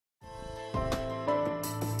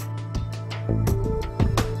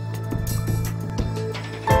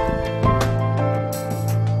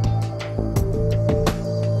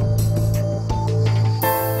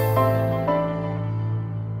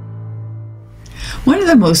One of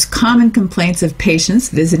the most common complaints of patients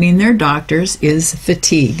visiting their doctors is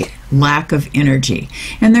fatigue, lack of energy.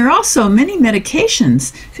 And there are also many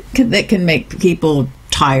medications that can make people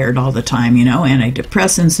tired all the time, you know,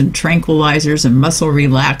 antidepressants and tranquilizers and muscle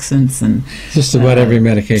relaxants and just about every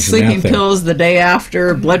medication sleeping out there. Pills the day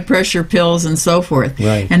after, blood pressure pills, and so forth.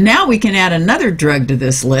 Right. And now we can add another drug to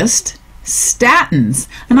this list, statins.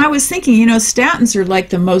 And I was thinking, you know, statins are like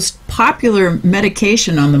the most popular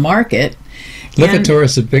medication on the market. Lipitor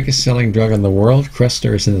is the biggest selling drug in the world.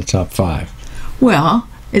 Crestor is in the top 5. Well,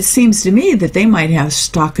 it seems to me that they might have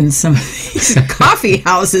stock in some of these coffee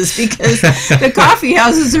houses, because the coffee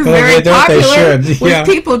houses are very popular with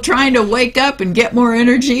people trying to wake up and get more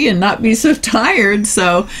energy and not be so tired.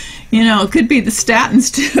 So, you know, it could be the statins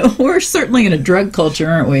too. We're certainly in a drug culture,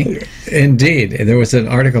 aren't we? Indeed. There was an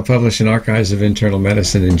article published in Archives of Internal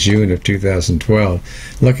Medicine in June of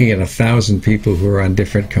 2012 looking at 1,000 people who were on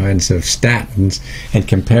different kinds of statins and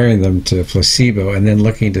comparing them to placebo, and then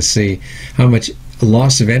looking to see how much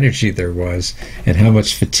loss of energy there was and how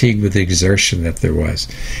much fatigue with exertion that there was.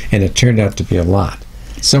 And it turned out to be a lot.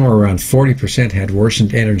 Somewhere around 40% had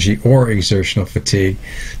worsened energy or exertional fatigue,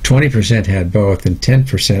 20% had both, and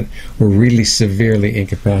 10% were really severely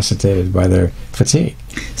incapacitated by their fatigue.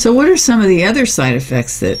 So what are some of the other side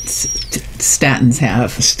effects that statins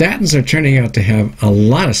have? Statins are turning out to have a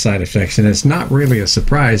lot of side effects, and it's not really a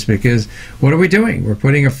surprise, because what are we doing? We're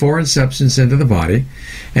putting a foreign substance into the body,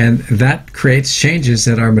 and that creates changes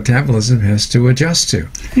that our metabolism has to adjust to.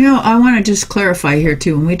 You know, I want to just clarify here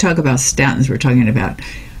too, when we talk about statins, we're talking about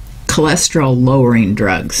cholesterol-lowering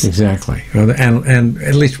drugs. Exactly. And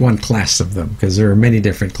at least one class of them, because there are many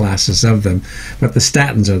different classes of them, but the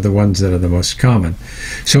statins are the ones that are the most common.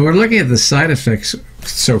 So we're looking at the side effects,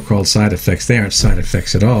 so-called side effects. They aren't side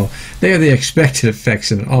effects at all. They are the expected effects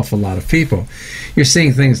in an awful lot of people. You're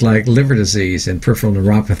seeing things like liver disease and peripheral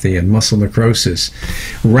neuropathy and muscle necrosis.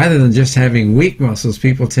 Rather than just having weak muscles,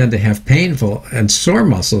 people tend to have painful and sore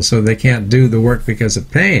muscles, so they can't do the work because of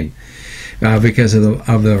pain. Because of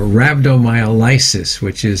the rhabdomyolysis,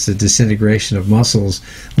 which is the disintegration of muscles,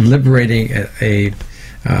 liberating a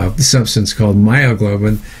substance called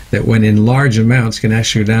myoglobin that, when in large amounts, can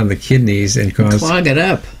actually go down the kidneys and clog it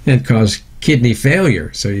up and cause kidney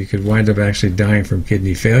failure. So you could wind up actually dying from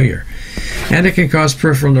kidney failure. And it can cause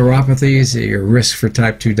peripheral neuropathies. Your risk for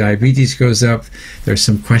type 2 diabetes goes up. There's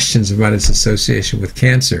some questions about its association with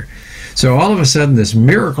cancer. So all of a sudden, this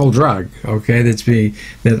miracle drug, okay, that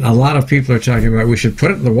a lot of people are talking about, we should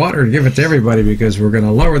put it in the water and give it to everybody because we're going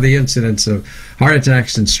to lower the incidence of heart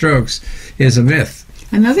attacks and strokes, is a myth.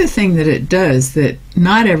 Another thing that it does that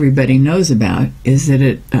not everybody knows about is that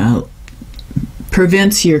it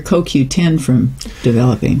prevents your CoQ10 from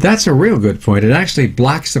developing. That's a real good point. It actually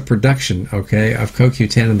blocks the production, okay, of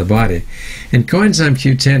CoQ10 in the body. And coenzyme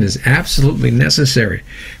Q10 is absolutely necessary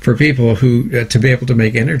for people who to be able to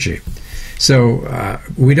make energy. So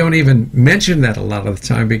we don't even mention that a lot of the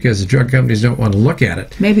time because the drug companies don't want to look at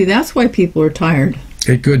it. Maybe that's why people are tired.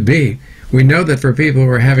 It could be. We know that for people who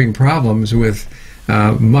are having problems with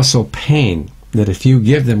muscle pain, that if you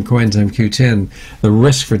give them coenzyme Q10, the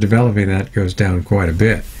risk for developing that goes down quite a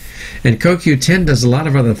bit. And CoQ10 does a lot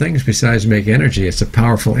of other things besides make energy. It's a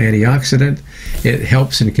powerful antioxidant. It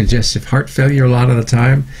helps in congestive heart failure a lot of the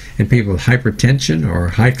time, in people with hypertension or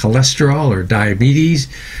high cholesterol or diabetes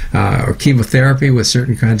or chemotherapy with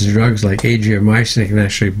certain kinds of drugs like adriamycin. It can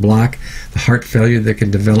actually block the heart failure that can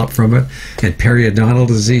develop from it, and periodontal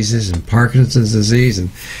diseases and Parkinson's disease, and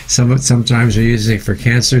sometimes we're using it for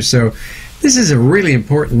cancer. So this is a really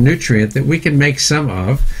important nutrient that we can make some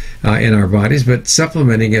of in our bodies, but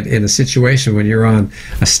supplementing it in a situation when you're on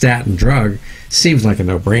a statin drug seems like a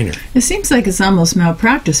no-brainer. It seems like it's almost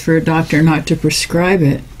malpractice for a doctor not to prescribe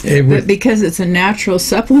it. But because it's a natural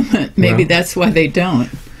supplement, maybe that's why they don't.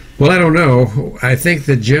 Well, I don't know. I think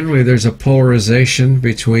that generally there's a polarization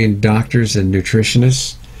between doctors and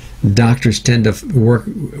nutritionists. Doctors tend to work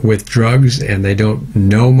with drugs and they don't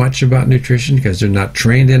know much about nutrition because they're not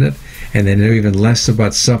trained in it, and they know even less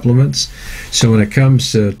about supplements. So when it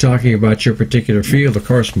comes to talking about your particular field, of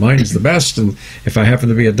course mine is the best, and if I happen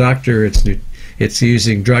to be a doctor, it's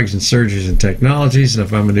using drugs and surgeries and technologies, and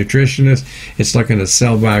if I'm a nutritionist, it's looking at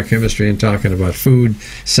cell biochemistry and talking about food,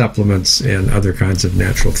 supplements, and other kinds of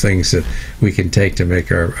natural things that we can take to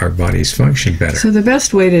make our bodies function better. So the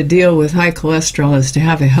best way to deal with high cholesterol is to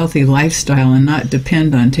have a healthy lifestyle and not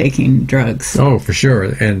depend on taking drugs. Oh, for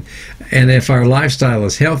sure. And if our lifestyle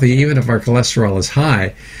is healthy, even if our cholesterol is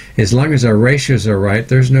high, as long as our ratios are right,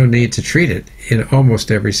 there's no need to treat it in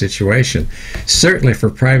almost every situation. Certainly for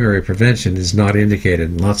primary prevention is not not indicated,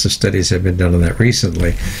 and lots of studies have been done on that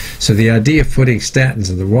recently. So the idea of putting statins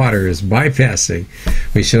in the water is bypassing.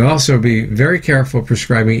 We should also be very careful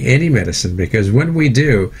prescribing any medicine, because when we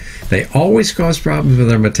do, they always cause problems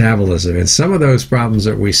with our metabolism, and some of those problems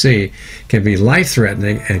that we see can be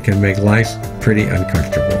life-threatening and can make life pretty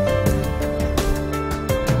uncomfortable.